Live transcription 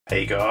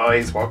Hey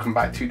guys, welcome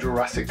back to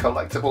Jurassic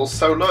Collectibles.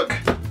 So look,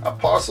 a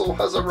parcel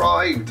has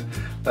arrived.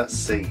 Let's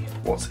see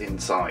what's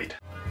inside.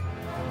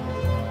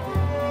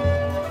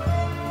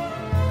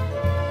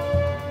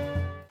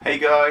 Hey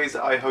guys,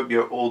 I hope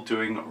you're all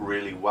doing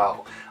really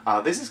well.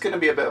 This is going to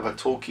be a bit of a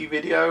talky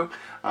video.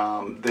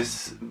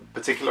 This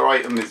particular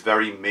item is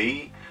very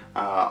me.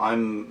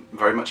 I'm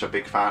very much a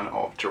big fan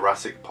of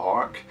Jurassic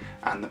Park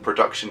and the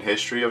production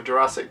history of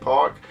Jurassic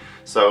Park.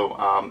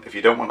 So if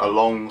you don't want a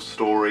long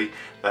story,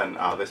 then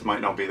this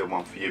might not be the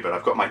one for you. But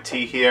I've got my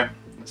tea here.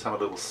 Let's have a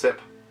little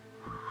sip.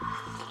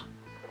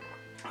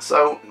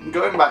 So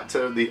going back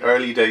to the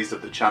early days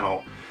of the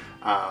channel,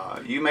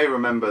 you may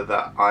remember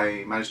that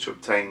I managed to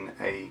obtain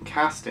a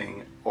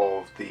casting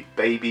of the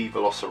baby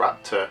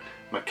Velociraptor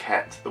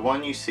Maquette, the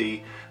one you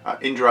see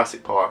in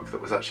Jurassic Park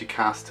that was actually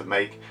cast to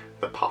make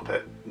the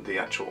puppet, the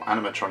actual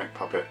animatronic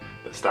puppet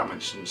that Stan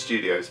Winston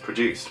Studios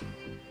produced.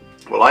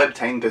 Well, I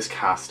obtained this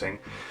casting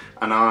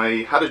and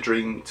I had a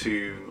dream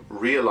to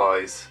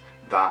realise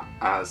that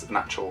as an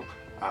actual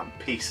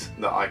piece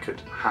that I could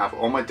have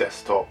on my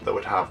desktop that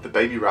would have the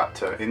baby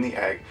raptor in the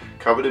egg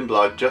covered in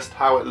blood, just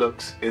how it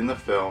looks in the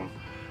film,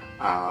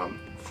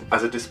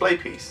 as a display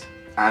piece.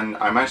 And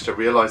I managed to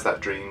realise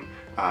that dream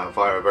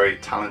via a very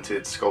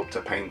talented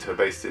sculptor painter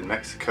based in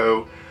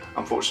Mexico.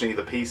 Unfortunately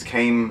the piece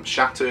came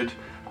shattered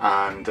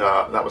and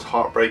that was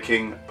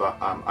heartbreaking, but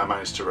I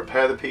managed to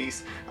repair the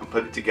piece and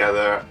put it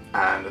together,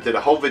 and I did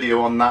a whole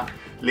video on that.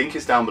 Link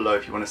is down below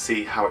if you want to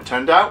see how it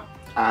turned out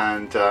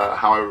and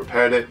how I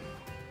repaired it.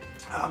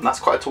 That's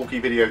quite a talky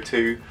video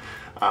too,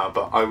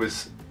 but I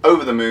was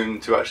over the moon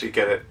to actually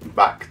get it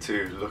back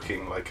to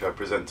looking like a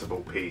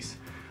presentable piece.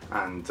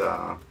 And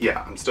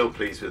yeah, I'm still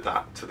pleased with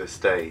that to this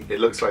day.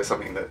 It looks like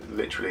something that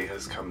literally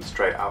has come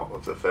straight out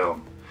of the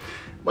film.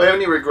 My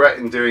only regret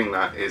in doing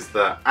that is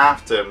that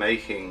after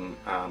making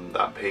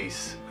that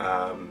piece,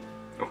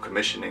 or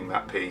commissioning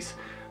that piece,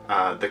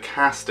 the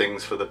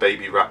castings for the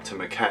baby raptor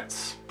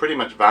maquettes pretty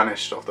much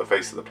vanished off the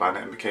face of the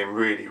planet and became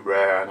really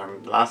rare.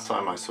 And last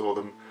time I saw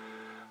them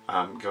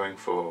going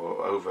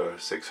for over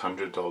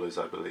 $600,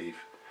 I believe.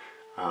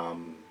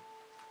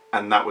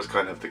 And that was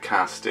kind of the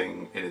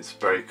casting in its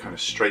very kind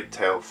of straight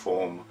tail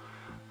form,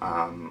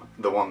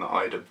 the one that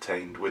I'd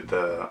obtained with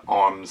the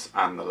arms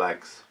and the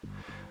legs.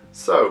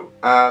 So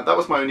that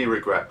was my only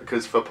regret,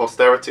 because for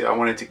posterity I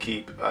wanted to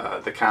keep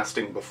the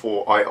casting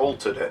before I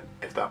altered it,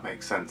 if that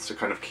makes sense, to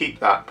kind of keep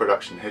that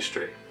production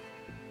history.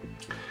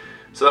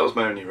 So that was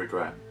my only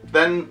regret.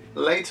 Then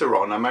later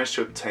on I managed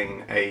to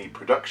obtain a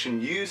production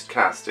used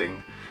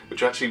casting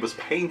which actually was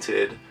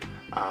painted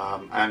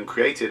and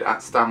created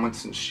at Stan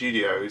Winston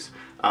Studios.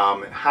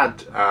 It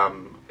had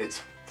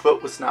its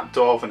foot was snapped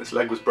off and its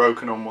leg was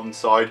broken on one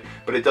side,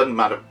 but it doesn't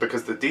matter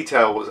because the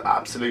detail was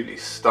absolutely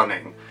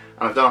stunning.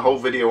 And I've done a whole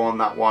video on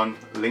that one.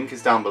 Link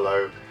is down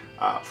below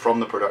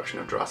from the production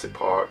of Jurassic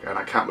Park, and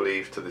I can't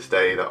believe to this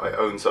day that I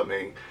own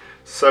something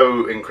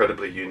so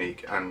incredibly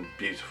unique and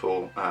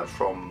beautiful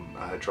from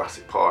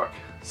Jurassic Park.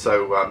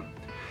 So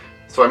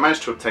so I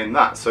managed to obtain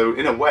that. So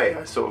in a way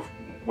I sort of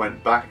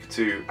went back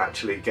to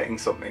actually getting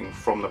something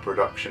from the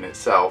production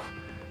itself,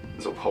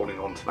 sort of holding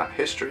on to that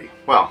history.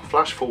 Well,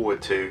 flash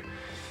forward to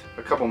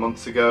a couple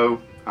months ago,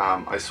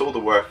 I saw the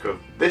work of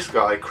this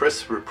guy,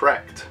 Chris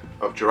Ruprecht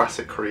of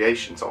Jurassic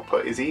Creations. I'll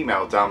put his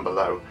email down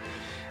below.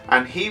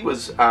 And he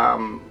was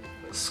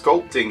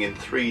sculpting in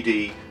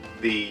 3D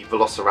the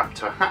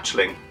Velociraptor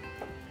hatchling.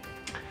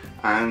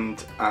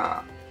 And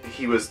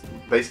he was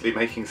basically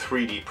making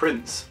 3D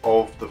prints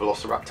of the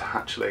Velociraptor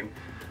hatchling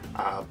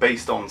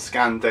based on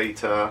scan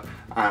data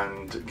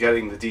and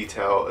getting the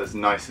detail as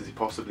nice as he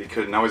possibly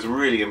could. And I was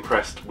really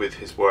impressed with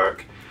his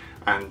work.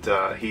 And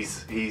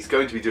he's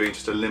going to be doing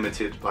just a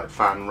limited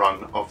fan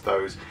run of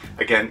those.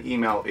 Again,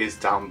 email is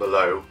down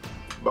below.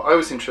 But I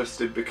was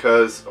interested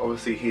because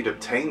obviously he'd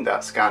obtained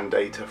that scan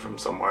data from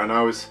somewhere, and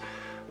I was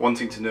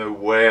wanting to know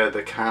where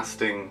the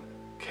casting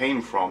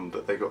came from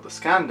that they got the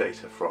scan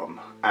data from.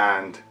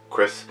 And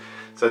Chris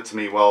said to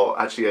me, well,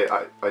 actually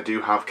I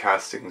do have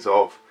castings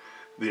of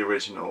the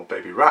original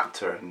baby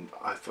raptor. And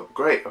I thought,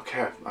 great,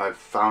 okay, I've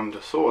found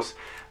a source.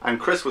 And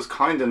Chris was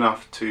kind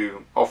enough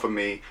to offer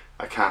me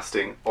a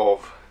casting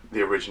of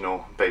the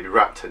original baby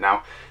raptor.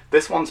 Now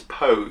this one's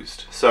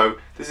posed, so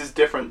this is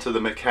different to the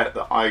maquette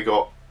that I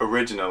got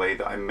originally,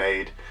 that I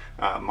made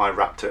my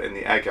raptor in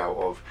the egg out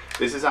of.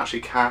 This is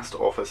actually cast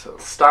off a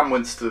Stan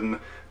Winston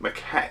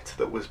maquette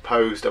that was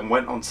posed and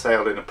went on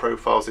sale in a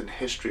Profiles in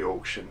History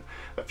auction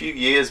a few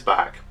years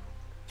back.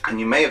 And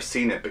you may have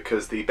seen it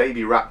because the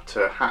baby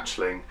raptor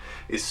hatchling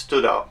is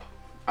stood up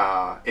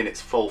in its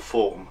full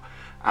form,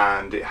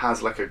 and it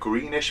has like a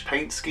greenish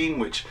paint scheme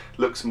which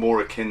looks more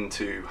akin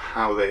to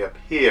how they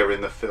appear in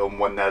the film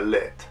when they're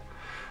lit.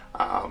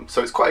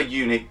 So it's quite a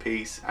unique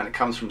piece, and it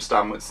comes from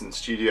Stan Winston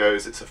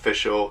Studios, it's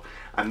official,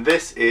 and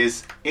this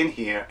is in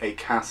here a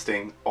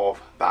casting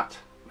of that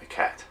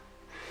maquette.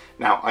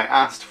 Now I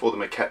asked for the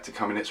maquette to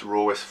come in its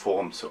rawest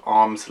form, so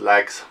arms,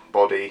 legs,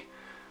 body,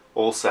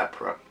 all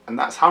separate, and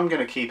that's how I'm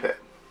going to keep it.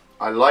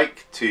 I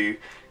like to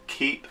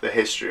keep the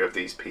history of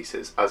these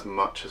pieces as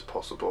much as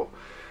possible,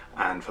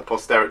 and for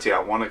posterity I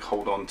want to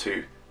hold on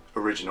to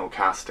original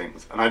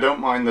castings. And I don't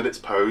mind that it's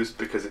posed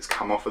because it's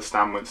come off a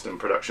Stan Winston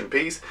production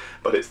piece,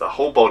 but it's the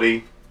whole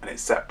body and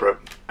it's separate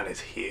and it's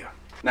here.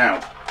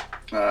 Now,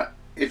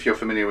 if you're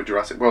familiar with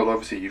Jurassic World,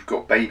 obviously you've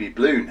got Baby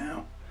Blue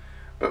now,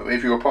 but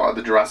if you were part of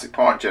the Jurassic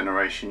Park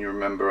generation, you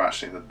remember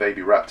actually the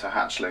Baby Raptor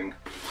hatchling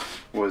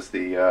was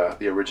the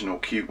original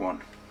cute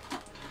one.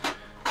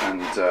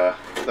 And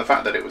the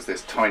fact that it was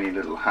this tiny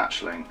little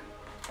hatchling,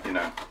 you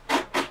know,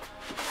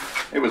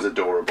 it was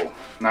adorable.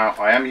 Now,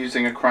 I am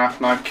using a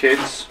craft knife,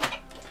 kids.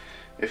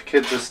 If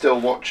kids are still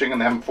watching and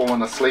they haven't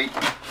fallen asleep,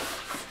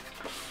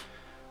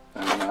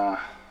 then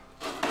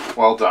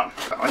well done.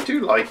 But I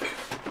do like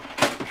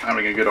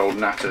having a good old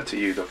natter to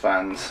you, the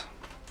fans.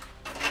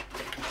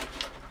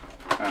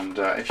 And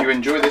if you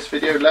enjoy this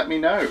video, let me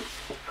know.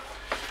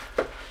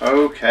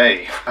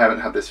 Okay, I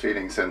haven't had this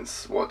feeling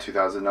since, what,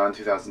 2009,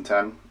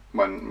 2010,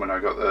 when I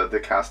got the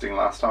casting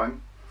last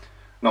time.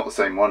 Not the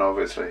same one,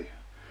 obviously.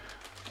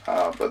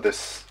 But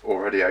this,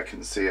 already I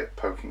can see it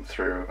poking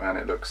through and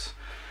it looks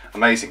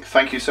amazing.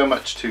 Thank you so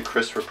much to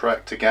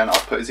chrisruprecht. Again, I'll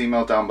put his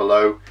email down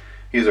below.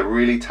 He's a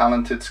really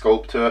talented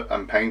sculptor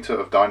and painter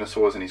of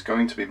dinosaurs, and he's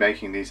going to be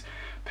making these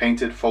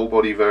painted full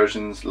body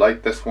versions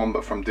like this one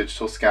but from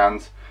digital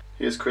scans.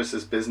 Here's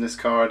Chris's business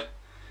card.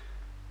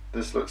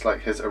 This looks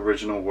like his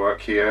original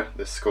work here,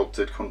 this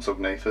sculpted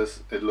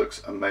Compsognathus. It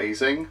looks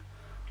amazing.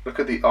 Look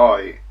at the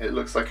eye, it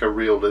looks like a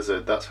real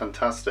lizard. That's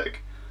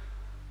fantastic.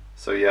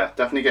 So yeah,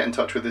 definitely get in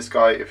touch with this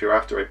guy if you're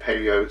after a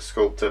paleo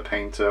sculptor,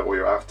 painter, or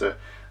you're after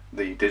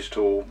the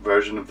digital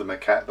version of the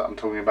maquette that I'm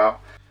talking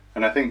about.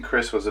 And I think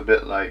Chris was a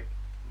bit like,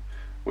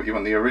 what, you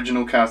want the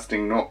original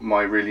casting, not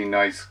my really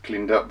nice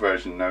cleaned up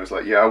version? And I was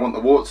like, yeah, I want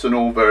the warts and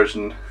all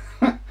version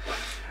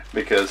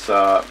because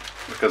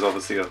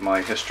obviously of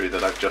my history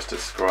that I've just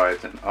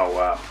described. And oh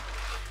wow,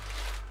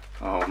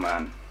 oh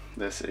man,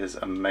 this is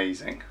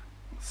amazing.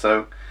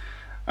 So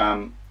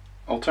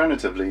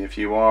alternatively, if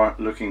you are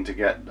looking to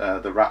get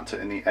the Raptor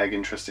in the egg,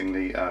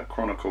 interestingly,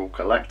 Chronicle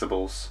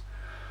Collectibles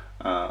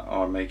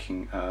are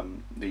making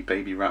the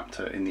Baby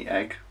Raptor in the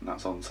egg, and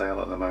that's on sale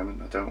at the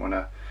moment. I don't want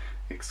to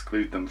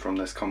exclude them from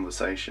this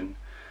conversation,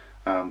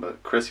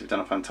 but Chris, you've done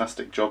a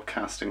fantastic job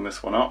casting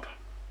this one up.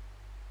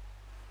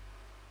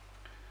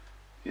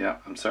 Yeah,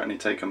 I'm certainly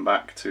taken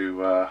back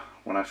to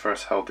when I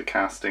first held the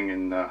casting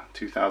in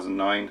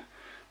 2009,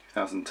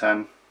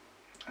 2010,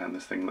 and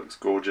this thing looks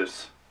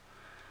gorgeous.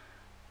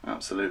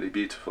 Absolutely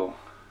beautiful.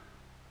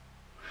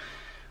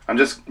 I'm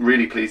just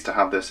really pleased to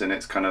have this in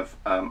its kind of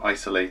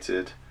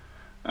isolated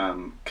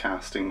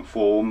casting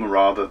form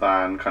rather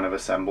than kind of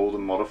assembled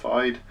and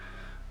modified.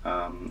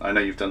 I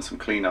know you've done some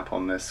cleanup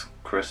on this,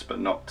 Chris, but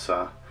not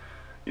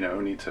you know,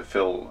 only to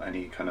fill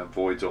any kind of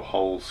voids or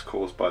holes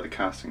caused by the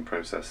casting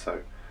process.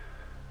 So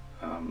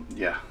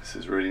yeah, this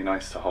is really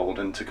nice to hold,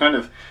 and to kind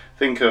of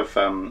think of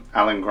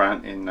Alan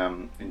Grant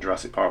in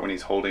Jurassic Park when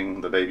he's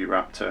holding the Baby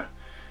Raptor.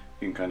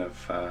 You can kind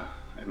of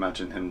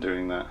imagine him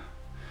doing that.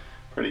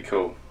 Pretty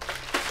cool.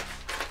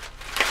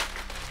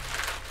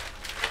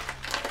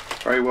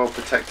 Very well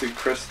protected,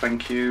 Chris,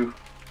 thank you.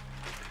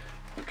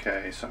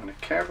 Okay, so I'm going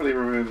to carefully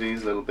remove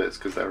these little bits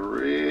because they're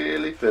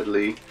really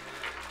fiddly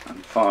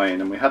and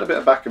fine. And we had a bit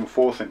of back and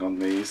forthing on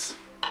these,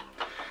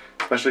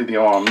 especially the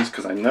arms,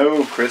 because I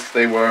know, Chris,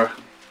 they were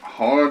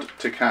hard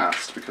to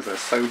cast because they're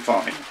so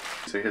fine.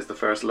 So here's the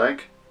first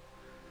leg.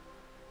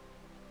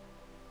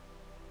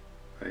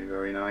 Very,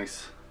 very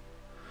nice.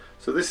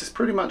 So this is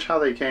pretty much how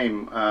they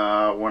came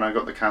when I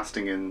got the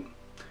casting in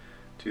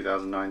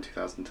 2009,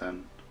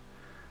 2010.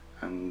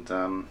 And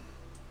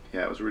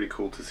yeah, it was really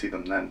cool to see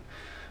them then.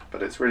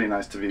 But it's really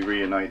nice to be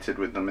reunited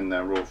with them in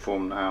their raw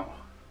form now.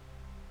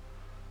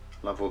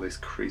 Love all this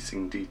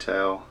creasing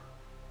detail.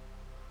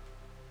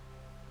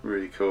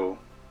 Really cool.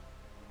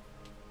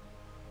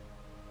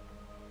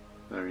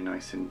 Very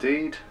nice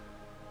indeed.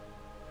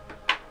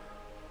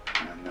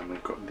 And then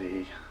we've got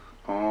the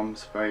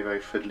arms, very, very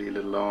fiddly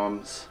little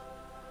arms.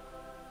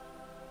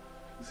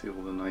 You can see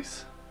all the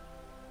nice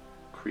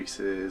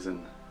creases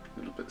and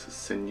little bits of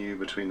sinew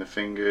between the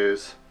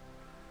fingers.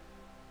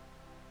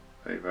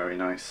 Very, very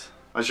nice.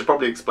 I should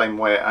probably explain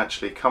why it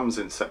actually comes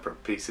in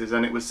separate pieces,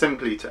 and it was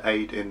simply to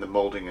aid in the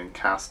moulding and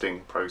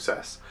casting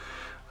process.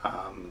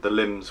 The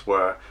limbs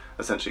were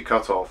essentially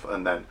cut off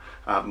and then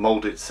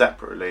moulded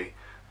separately,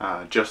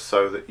 just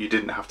so that you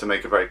didn't have to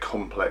make a very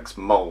complex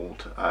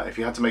mould. If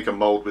you had to make a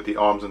mould with the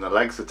arms and the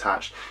legs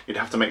attached, you'd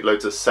have to make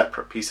loads of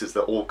separate pieces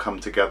that all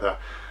come together.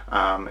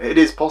 It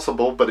is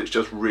possible, but it's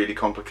just really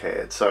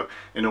complicated. So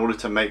in order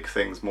to make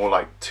things more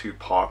like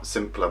two-part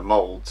simpler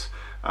moulds,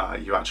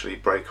 you actually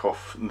break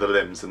off the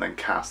limbs and then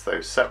cast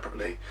those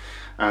separately.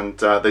 And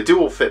they do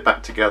all fit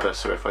back together,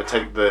 so if I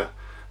take the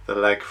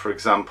leg, for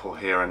example,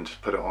 here and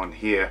put it on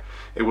here,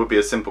 it would be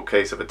a simple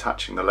case of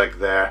attaching the leg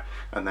there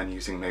and then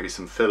using maybe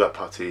some filler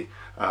putty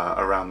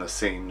around the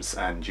seams,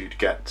 and you'd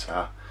get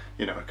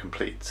you know, a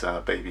complete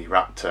Baby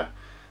Raptor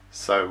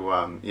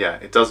So yeah,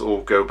 it does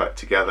all go back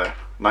together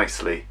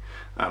nicely.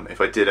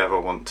 If I did ever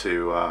want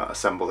to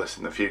assemble this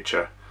in the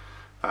future,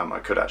 I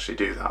could actually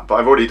do that. But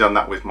I've already done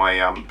that with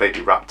my baby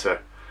Raptor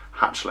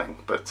hatchling,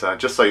 but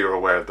just so you're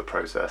aware of the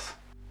process.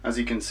 As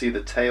you can see,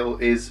 the tail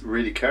is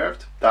really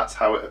curved. That's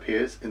how it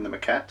appears in the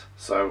maquette.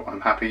 So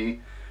I'm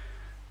happy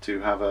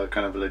to have a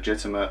kind of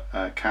legitimate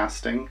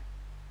casting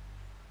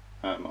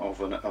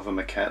of a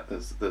maquette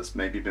that's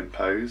maybe been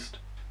posed.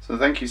 So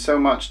thank you so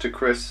much to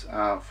Chris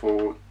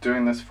for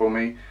doing this for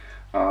me.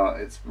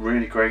 It's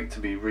really great to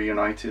be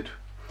reunited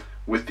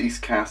with these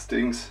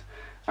castings,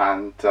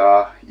 and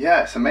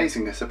yeah, it's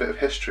amazing. It's a bit of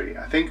history.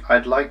 I think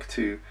I'd like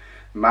to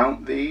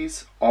mount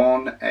these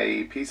on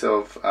a piece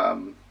of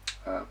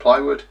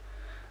plywood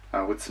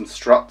with some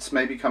struts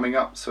maybe coming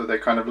up, so they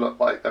kind of look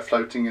like they're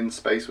floating in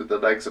space with the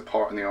legs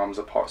apart and the arms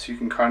apart, so you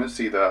can kind of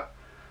see the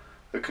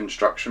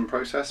construction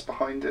process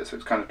behind it, so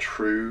it's kind of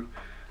true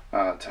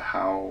to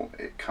how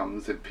it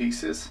comes in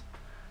pieces.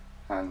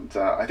 And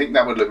I think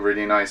that would look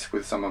really nice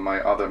with some of my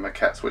other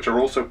maquettes, which are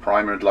also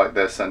primered like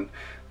this. And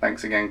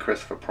thanks again,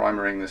 Chris, for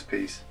primering this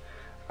piece.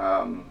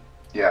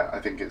 Yeah, I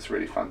think it's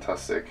really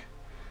fantastic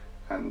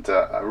and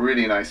a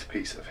really nice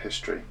piece of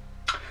history.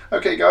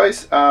 Okay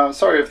guys,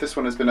 sorry if this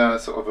one has been a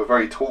sort of a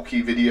very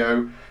talky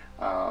video.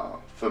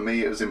 For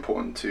me it was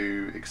important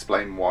to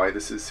explain why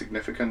this is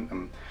significant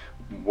and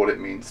what it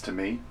means to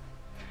me.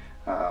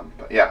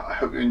 But yeah, I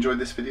hope you enjoyed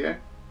this video.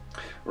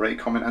 Rate,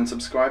 comment and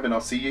subscribe, and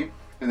I'll see you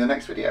in the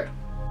next video.